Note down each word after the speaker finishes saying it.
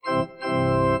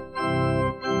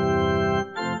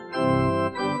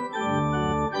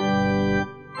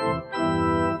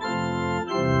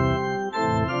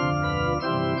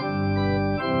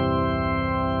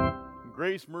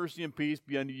Grace, mercy, and peace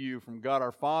be unto you from God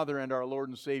our Father and our Lord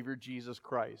and Savior Jesus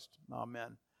Christ.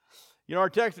 Amen. You know, our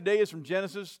text today is from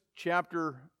Genesis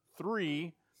chapter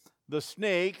 3. The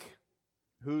snake,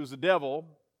 who's the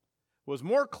devil, was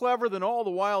more clever than all the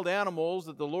wild animals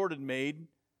that the Lord had made.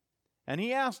 And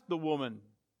he asked the woman,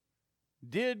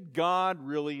 "Did God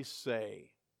really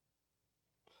say?"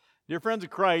 Dear friends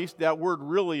of Christ, that word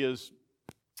really is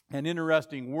an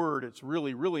interesting word. It's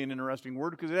really an interesting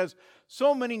word because it has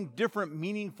so many different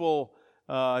meaningful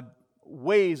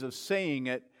ways of saying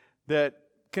it that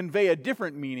convey a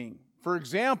different meaning. For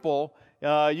example,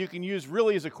 you can use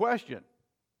really as a question.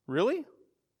 Really?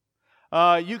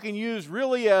 You can use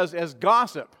really as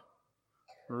gossip.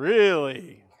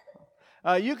 Really?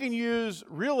 You can use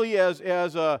really as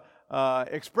a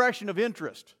expression of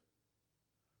interest.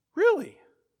 Really?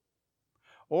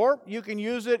 Or you can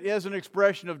use it as an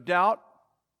expression of doubt.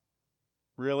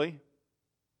 Really?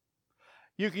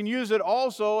 You can use it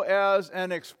also as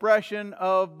an expression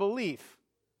of belief.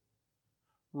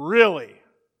 Really?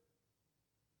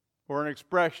 Or an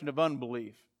expression of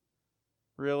unbelief.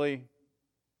 Really?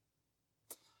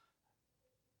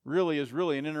 Really is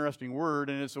really an interesting word,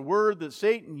 and it's a word that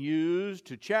Satan used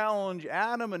to challenge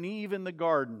Adam and Eve in the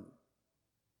garden.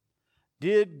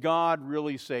 Did God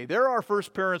really say? They're our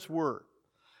first parents were.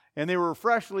 And they were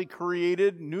freshly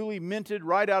created, newly minted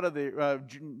right out of the,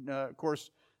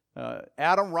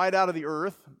 Adam right out of the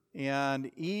earth,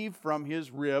 and Eve from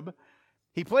his rib.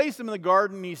 He placed them in the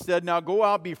garden, and he said, "Now go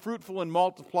out, be fruitful, and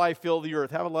multiply, fill the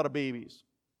earth. Have a lot of babies."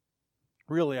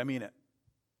 Really, I mean it.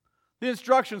 The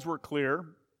instructions were clear.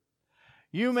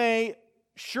 You may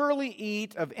surely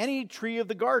eat of any tree of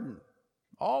the garden.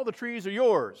 All the trees are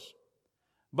yours.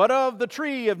 But of the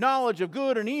tree of knowledge of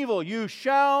good and evil you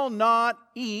shall not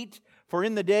eat, for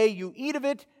in the day you eat of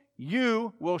it,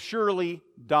 you will surely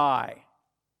die.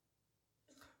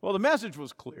 Well, the message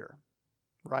was clear,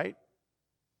 right?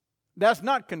 That's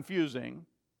not confusing.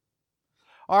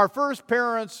 Our first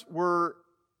parents were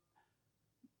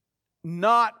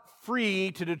not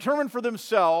free to determine for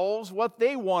themselves what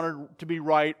they wanted to be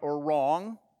right or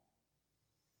wrong.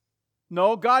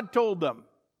 No, God told them.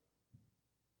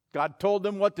 God told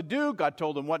them what to do. God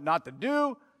told them what not to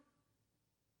do.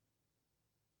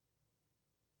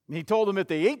 And He told them if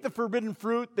they ate the forbidden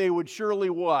fruit, they would surely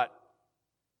what?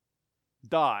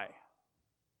 Die.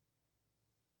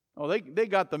 Oh, they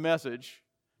got the message.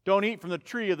 Don't eat from the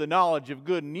tree of the knowledge of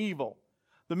good and evil.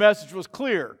 The message was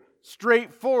clear,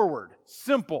 straightforward,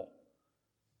 simple.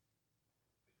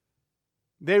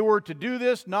 They were to do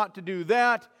this, not to do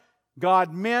that.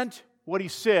 God meant what He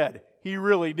said. He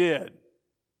really did.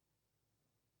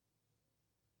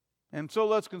 And so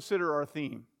let's consider our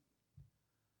theme.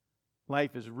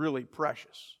 Life is really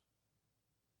precious.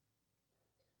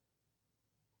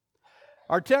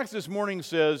 Our text this morning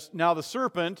says, "Now the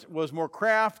serpent was more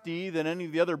crafty than any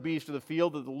of the other beasts of the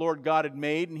field that the Lord God had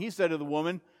made. And he said to the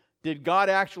woman, 'Did God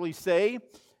actually say,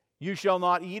 you shall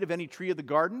not eat of any tree of the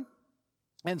garden?'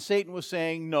 And Satan was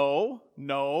saying,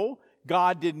 No,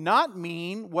 God did not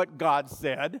mean what God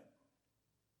said.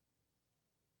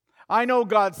 I know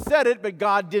God said it, but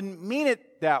God didn't mean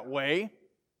it that way.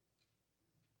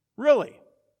 Really?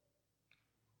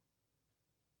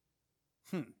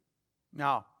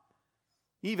 Now,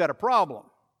 Eve had a problem.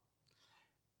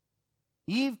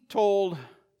 Eve told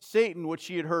Satan what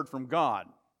she had heard from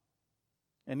God.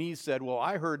 And Eve said, well,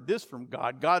 I heard this from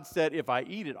God. God said, if I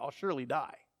eat it, I'll surely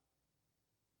die.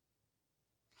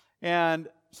 And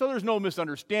so there's no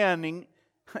misunderstanding.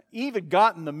 Eve had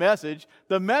gotten the message.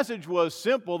 The message was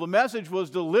simple. The message was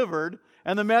delivered.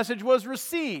 And the message was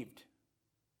received.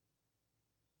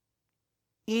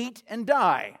 Eat and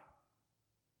die.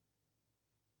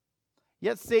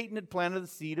 Yet Satan had planted the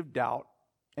seed of doubt.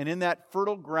 And in that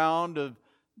fertile ground of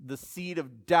the seed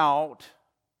of doubt,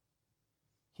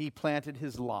 he planted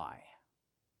his lie.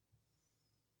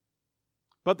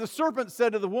 But the serpent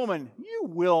said to the woman, you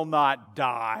will not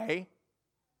die.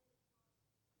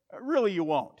 Really, you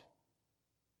won't.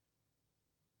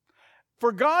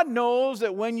 For God knows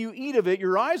that when you eat of it,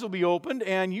 your eyes will be opened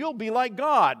and you'll be like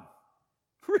God.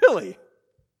 Really?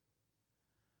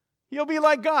 You'll be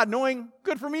like God, knowing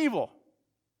good from evil.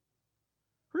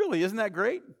 Really, isn't that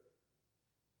great?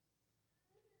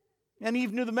 And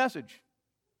Eve knew the message.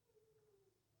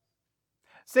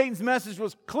 Satan's message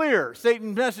was clear.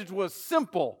 Satan's message was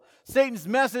simple. Satan's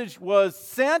message was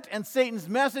sent, and Satan's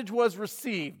message was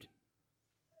received.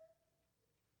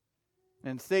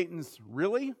 And Satan's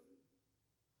really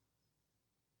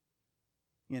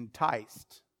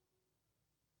enticed.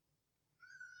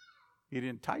 It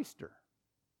enticed her.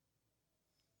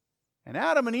 And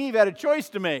Adam and Eve had a choice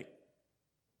to make.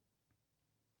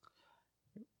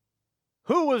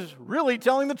 who was really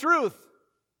telling the truth.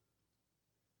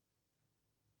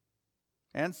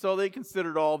 And so they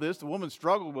considered all this. The woman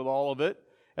struggled with all of it,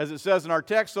 as it says in our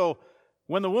text. So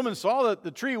when the woman saw that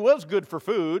the tree was good for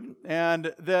food,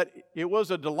 and that it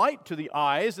was a delight to the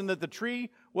eyes, and that the tree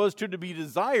was to be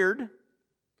desired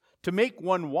to make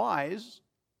one wise,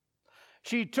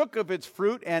 she took of its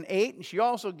fruit and ate, and she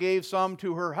also gave some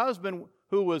to her husband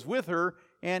who was with her,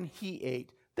 and he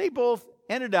ate. They both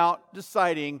ended out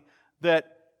deciding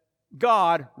that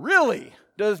God really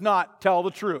does not tell the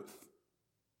truth.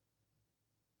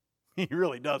 He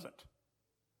really doesn't.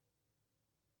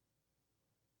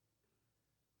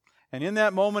 And in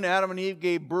that moment, Adam and Eve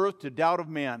gave birth to doubt of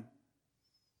man.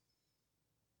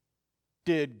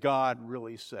 Did God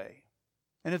really say?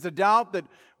 And it's a doubt that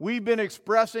we've been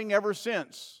expressing ever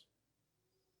since.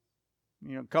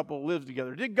 You know, a couple lives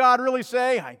together. Did God really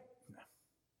say?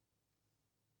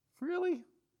 Really?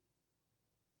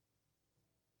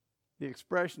 The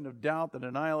expression of doubt, the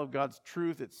denial of God's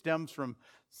truth, it stems from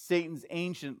Satan's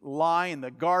ancient lie in the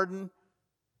garden,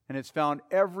 and it's found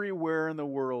everywhere in the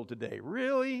world today.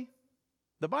 Really?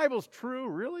 The Bible's true?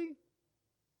 Really?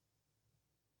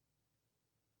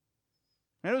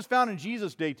 And it was found in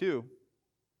Jesus' day too.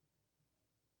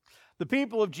 The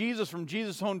people of Jesus from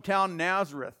Jesus' hometown,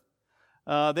 Nazareth,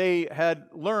 they had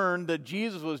learned that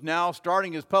Jesus was now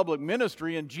starting his public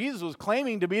ministry, and Jesus was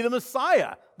claiming to be the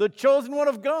Messiah, the chosen one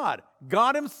of God,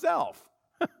 God himself.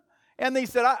 And they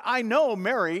said, I know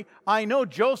Mary, I know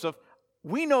Joseph,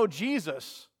 we know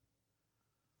Jesus.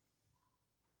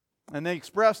 And they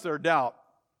expressed their doubt.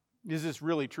 Is this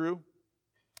really true?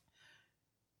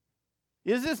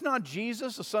 Is this not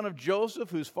Jesus, the son of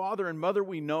Joseph, whose father and mother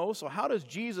we know? So how does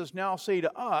Jesus now say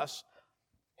to us,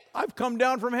 I've come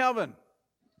down from heaven?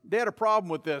 They had a problem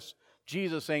with this.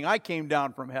 Jesus saying, I came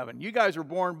down from heaven. You guys were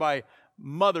born by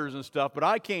mothers and stuff, but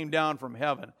I came down from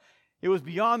heaven. It was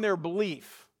beyond their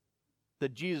belief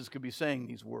that Jesus could be saying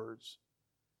these words.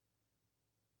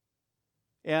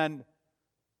 And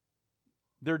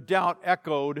their doubt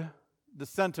echoed the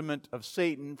sentiment of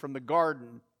Satan from the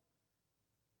garden.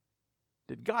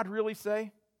 Did God really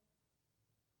say?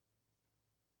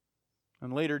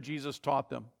 And later Jesus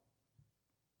taught them.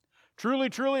 Truly,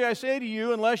 truly, I say to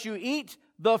you, unless you eat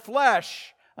the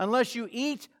flesh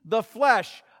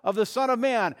of the Son of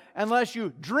Man, unless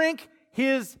you drink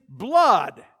his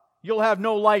blood, you'll have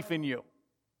no life in you.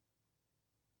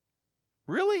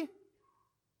 Really?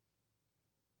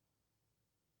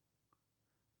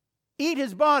 Eat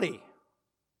his body.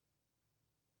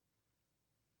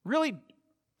 Really?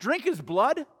 Drink his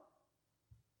blood?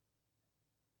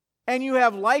 And you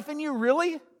have life in you?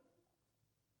 Really?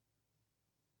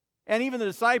 And even the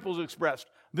disciples expressed,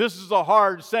 this is a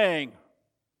hard saying.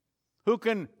 Who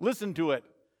can listen to it?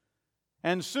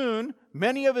 And soon,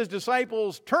 many of his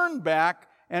disciples turned back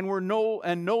and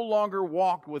no longer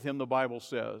walked with him, the Bible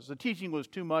says. The teaching was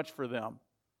too much for them.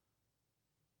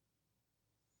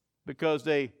 Because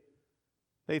they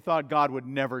thought God would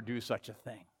never do such a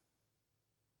thing.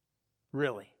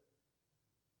 Really.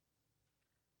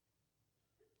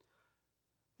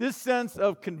 This sense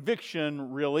of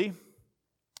conviction, really,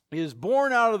 is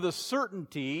born out of the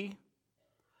certainty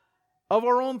of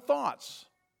our own thoughts.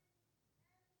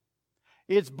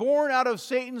 It's born out of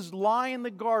Satan's lie in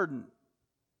the garden,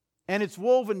 and it's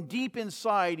woven deep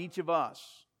inside each of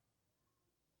us.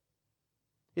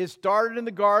 It started in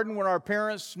the garden when our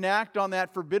parents snacked on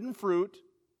that forbidden fruit,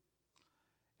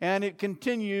 and it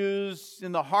continues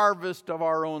in the harvest of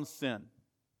our own sin.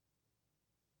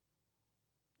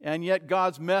 And yet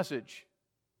God's message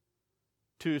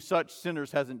to such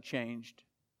sinners hasn't changed.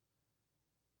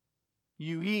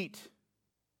 You eat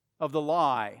of the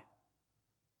lie,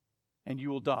 and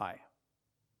you will die.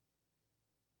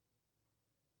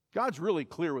 God's really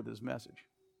clear with his message.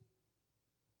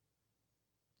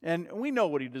 And we know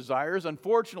what he desires.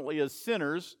 Unfortunately, as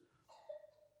sinners,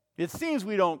 it seems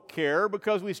we don't care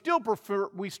because we still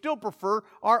prefer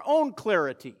our own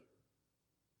clarity,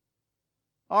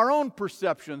 our own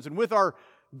perceptions. And with our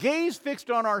gaze fixed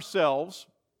on ourselves,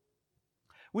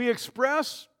 we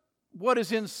express what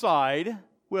is inside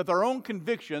with our own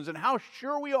convictions and how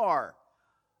sure we are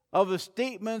of the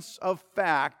statements of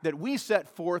fact that we set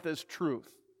forth as truth.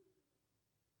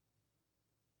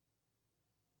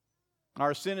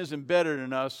 Our sin is embedded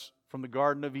in us from the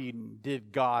Garden of Eden.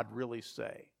 Did God really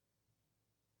say?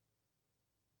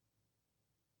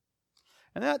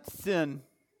 And that sin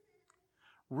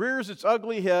rears its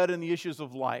ugly head in the issues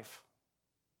of life.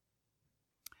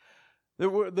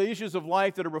 The issues of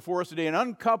life that are before us today. An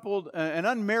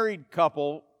unmarried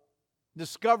couple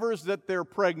discovers that they're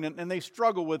pregnant, and they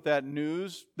struggle with that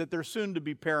news that they're soon to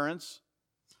be parents.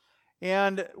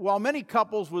 And while many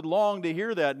couples would long to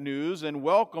hear that news and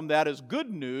welcome that as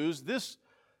good news, this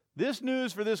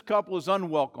news for this couple is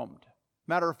unwelcomed.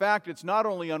 Matter of fact, it's not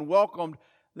only unwelcomed,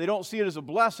 they don't see it as a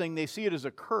blessing, they see it as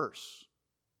a curse.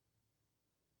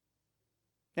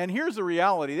 And here's the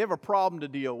reality, they have a problem to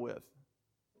deal with.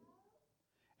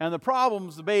 And the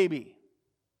problem's the baby.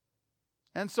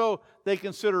 And so they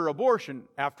consider abortion.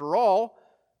 After all,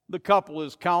 the couple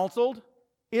is counseled,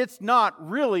 it's not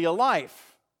really a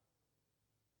life.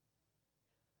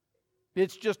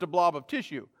 It's just a blob of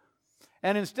tissue.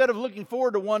 And instead of looking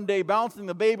forward to one day bouncing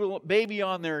the baby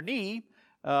on their knee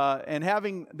and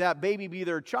having that baby be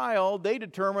their child, they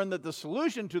determine that the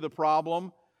solution to the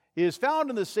problem is found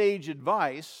in the sage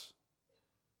advice.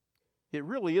 It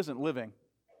really isn't living.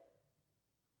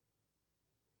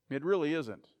 It really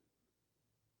isn't.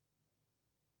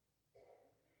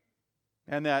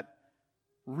 And that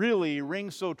really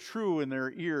rings so true in their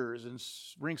ears and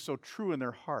rings so true in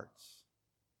their hearts.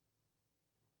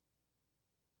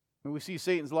 And we see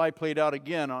Satan's lie played out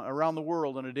again around the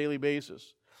world on a daily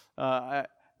basis.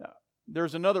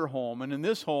 There's another home, and in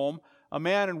this home, a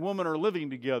man and woman are living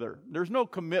together. There's no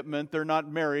commitment. They're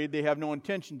not married. They have no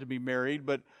intention to be married,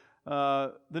 but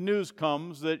the news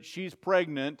comes that she's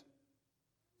pregnant.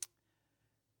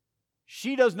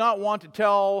 She does not want to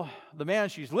tell the man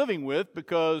she's living with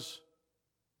because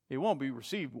it won't be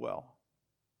received well.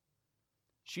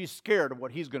 She's scared of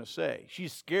what he's going to say.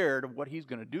 She's scared of what he's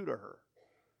going to do to her.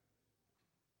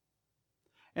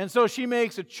 And so she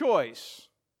makes a choice,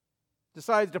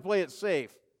 decides to play it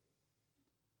safe,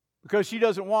 because she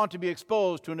doesn't want to be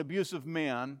exposed to an abusive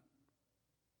man.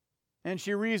 And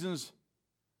she reasons,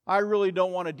 I really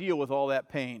don't want to deal with all that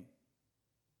pain.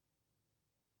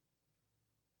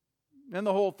 And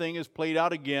the whole thing is played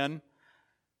out again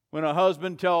when a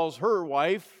husband tells her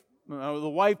wife, the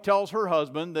wife tells her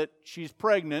husband that she's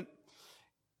pregnant.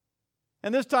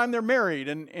 And this time they're married,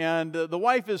 and the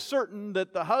wife is certain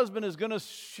that the husband is going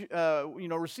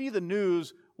to receive the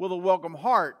news with a welcome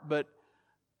heart, but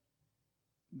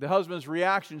the husband's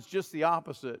reaction is just the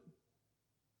opposite.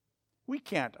 We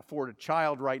can't afford a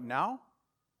child right now.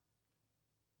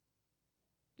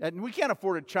 And we can't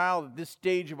afford a child at this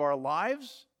stage of our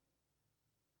lives.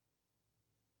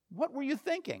 What were you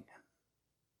thinking?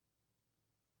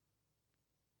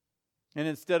 And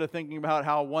instead of thinking about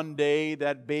how one day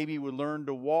that baby would learn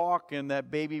to walk and that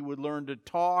baby would learn to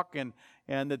talk and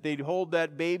that they'd hold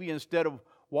that baby instead of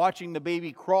watching the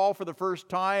baby crawl for the first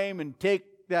time and take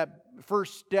that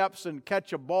first steps and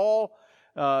catch a ball,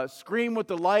 scream with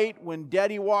delight when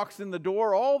daddy walks in the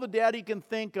door, all the daddy can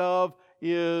think of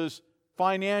is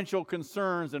financial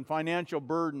concerns and financial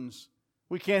burdens.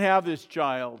 We can't have this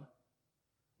child.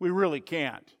 We really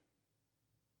can't.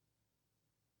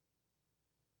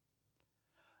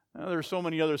 Now, there are so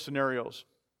many other scenarios.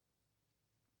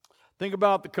 Think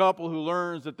about the couple who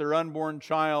learns that their unborn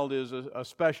child is a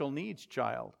special needs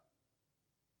child.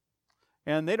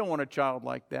 And they don't want a child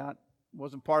like that. It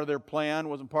wasn't part of their plan,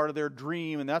 wasn't part of their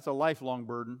dream, and that's a lifelong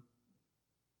burden.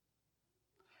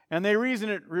 And they reason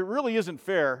it really isn't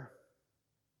fair.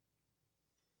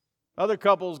 Other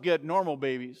couples get normal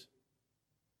babies.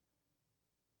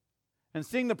 And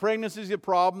seeing the pregnancy is a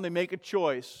problem, they make a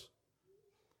choice.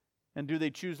 And do they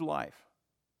choose life?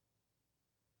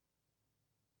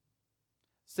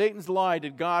 Satan's lie,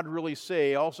 did God really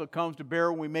say, also comes to bear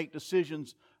when we make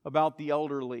decisions about the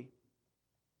elderly.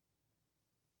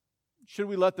 Should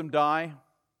we let them die?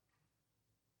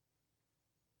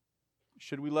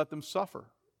 Should we let them suffer?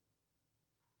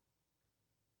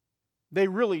 They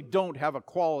really don't have a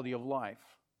quality of life.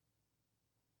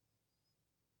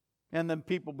 And then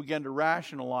people begin to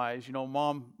rationalize,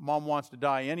 mom wants to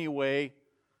die anyway.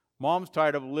 Mom's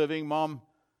tired of living. Mom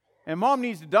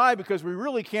needs to die because we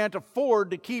really can't afford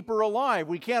to keep her alive.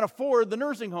 We can't afford the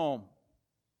nursing home.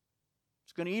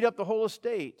 It's going to eat up the whole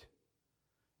estate.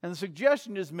 And the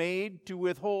suggestion is made to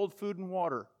withhold food and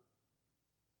water.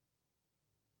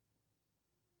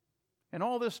 And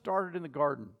all this started in the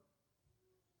garden.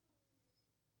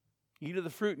 Eat of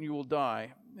the fruit and you will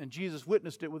die. And Jesus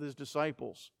witnessed it with his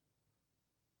disciples.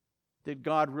 Did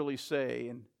God really say?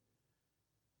 And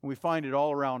we find it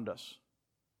all around us.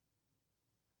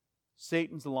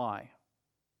 Satan's lie.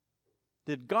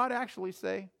 Did God actually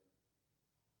say?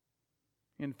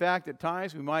 In fact, at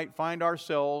times we might find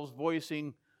ourselves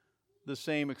voicing the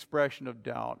same expression of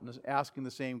doubt and asking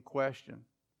the same question.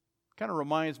 Kind of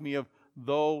reminds me of,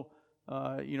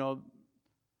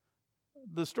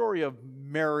 the story of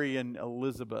Mary and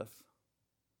Elizabeth.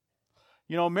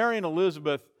 Mary and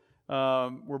Elizabeth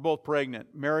were both pregnant.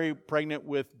 Mary pregnant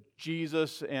with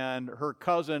Jesus, and her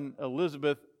cousin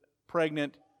Elizabeth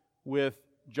pregnant with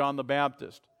John the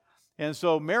Baptist. And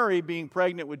so Mary, being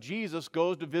pregnant with Jesus,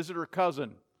 goes to visit her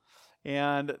cousin.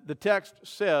 And the text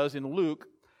says in Luke,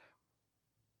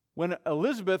 when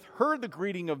Elizabeth heard the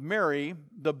greeting of Mary,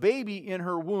 the baby in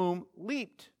her womb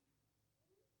leaped.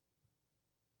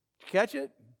 Did you catch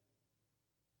it?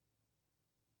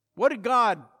 What did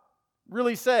God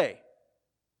really say?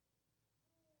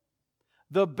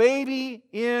 The baby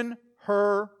in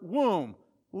her womb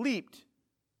leaped.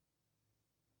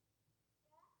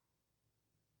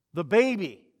 The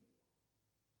baby.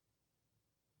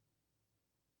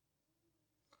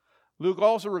 Luke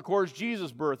also records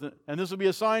Jesus' birth, and this will be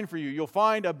a sign for you. You'll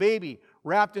find a baby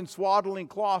wrapped in swaddling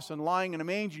cloths and lying in a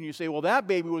manger, and you say, well, that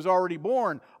baby was already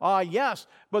born. Yes,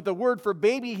 but the word for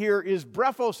baby here is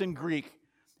brephos in Greek.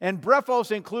 And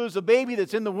brephos includes the baby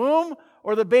that's in the womb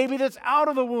or the baby that's out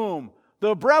of the womb.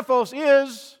 The brephos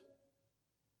is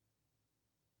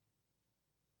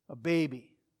a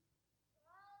baby.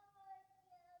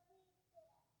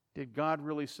 Did God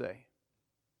really say?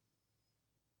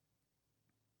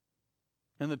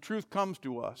 And the truth comes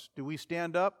to us. Do we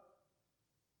stand up?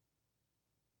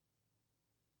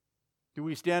 Do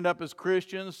we stand up as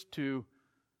Christians to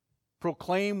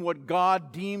proclaim what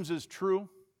God deems as true?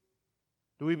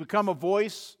 Do we become a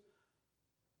voice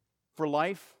for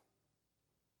life?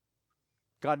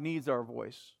 God needs our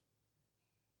voice.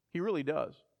 He really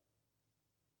does.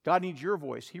 God needs your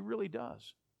voice. He really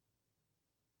does.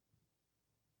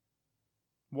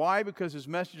 Why? Because His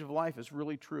message of life is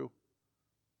really true.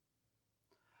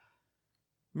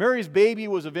 Mary's baby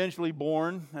was eventually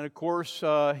born, and of course,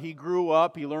 he grew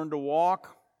up, he learned to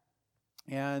walk,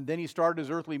 and then he started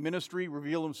his earthly ministry,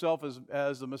 revealed himself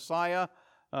as the Messiah.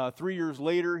 3 years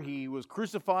later, he was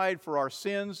crucified for our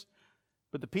sins,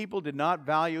 but the people did not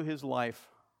value his life.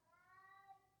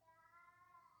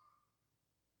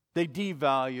 They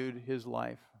devalued his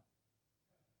life.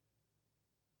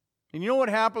 And you know what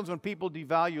happens when people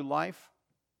devalue life?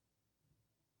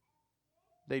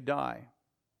 They die.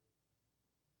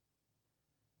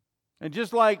 And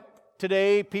just like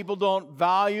today, people don't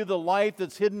value the life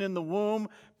that's hidden in the womb,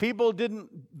 people didn't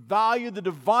value the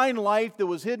divine life that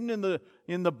was hidden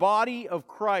in the body of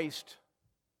Christ.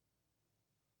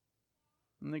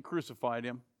 And they crucified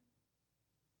Him.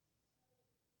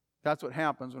 That's what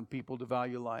happens when people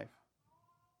devalue life.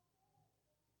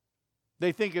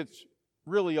 They think it's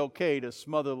really okay to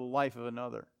smother the life of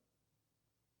another.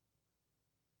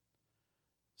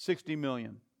 60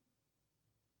 million.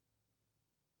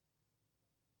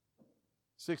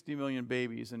 60 million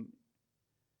babies. And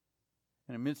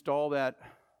amidst all that,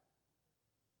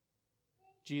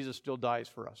 Jesus still dies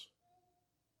for us.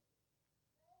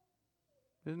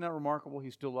 Isn't that remarkable? He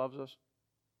still loves us.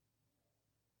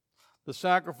 The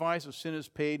sacrifice of sin is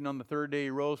paid, and on the third day He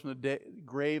rose from the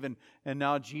grave, and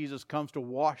now Jesus comes to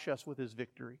wash us with His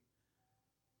victory.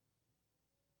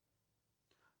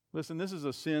 Listen, this is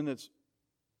a sin that's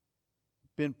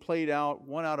been played out.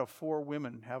 1 out of 4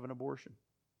 women have an abortion.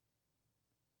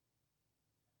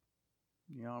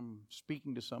 You know, I'm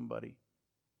speaking to somebody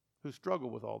who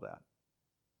struggled with all that.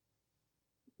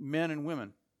 Men and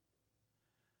women.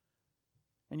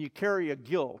 And you carry a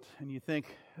guilt, and you think,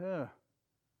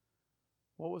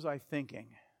 what was I thinking?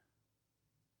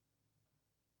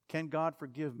 Can God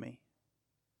forgive me?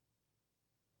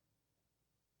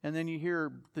 And then you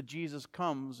hear that Jesus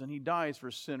comes and He dies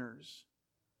for sinners.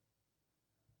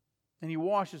 And He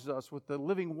washes us with the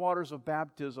living waters of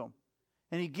baptism.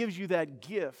 And He gives you that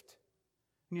gift.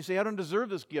 And you say, I don't deserve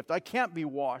this gift. I can't be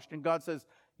washed. And God says,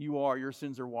 you are. Your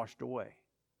sins are washed away.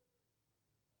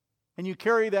 And you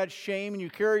carry that shame and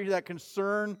you carry that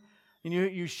concern and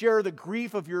you share the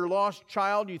grief of your lost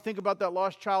child. You think about that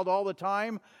lost child all the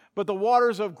time. But the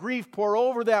waters of grief pour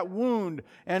over that wound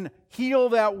and heal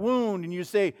that wound. And you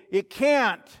say, it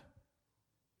can't.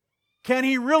 Can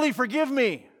He really forgive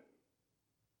me?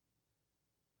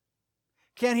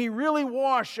 Can He really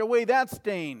wash away that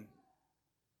stain?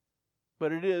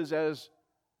 But it is as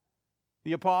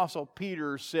the Apostle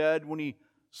Peter said when he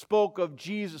spoke to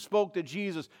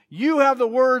Jesus, you have the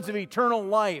words of eternal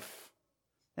life.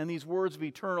 And these words of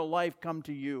eternal life come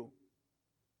to you.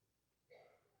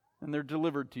 And they're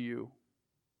delivered to you.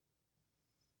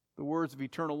 The words of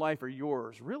eternal life are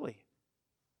yours. Really?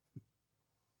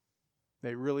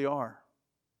 They really are.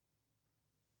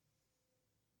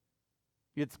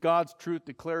 It's God's truth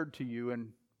declared to you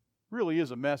and really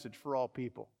is a message for all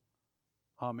people.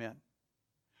 Amen.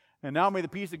 And now may the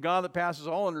peace of God that passes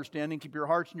all understanding keep your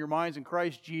hearts and your minds in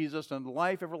Christ Jesus and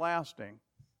life everlasting.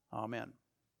 Amen.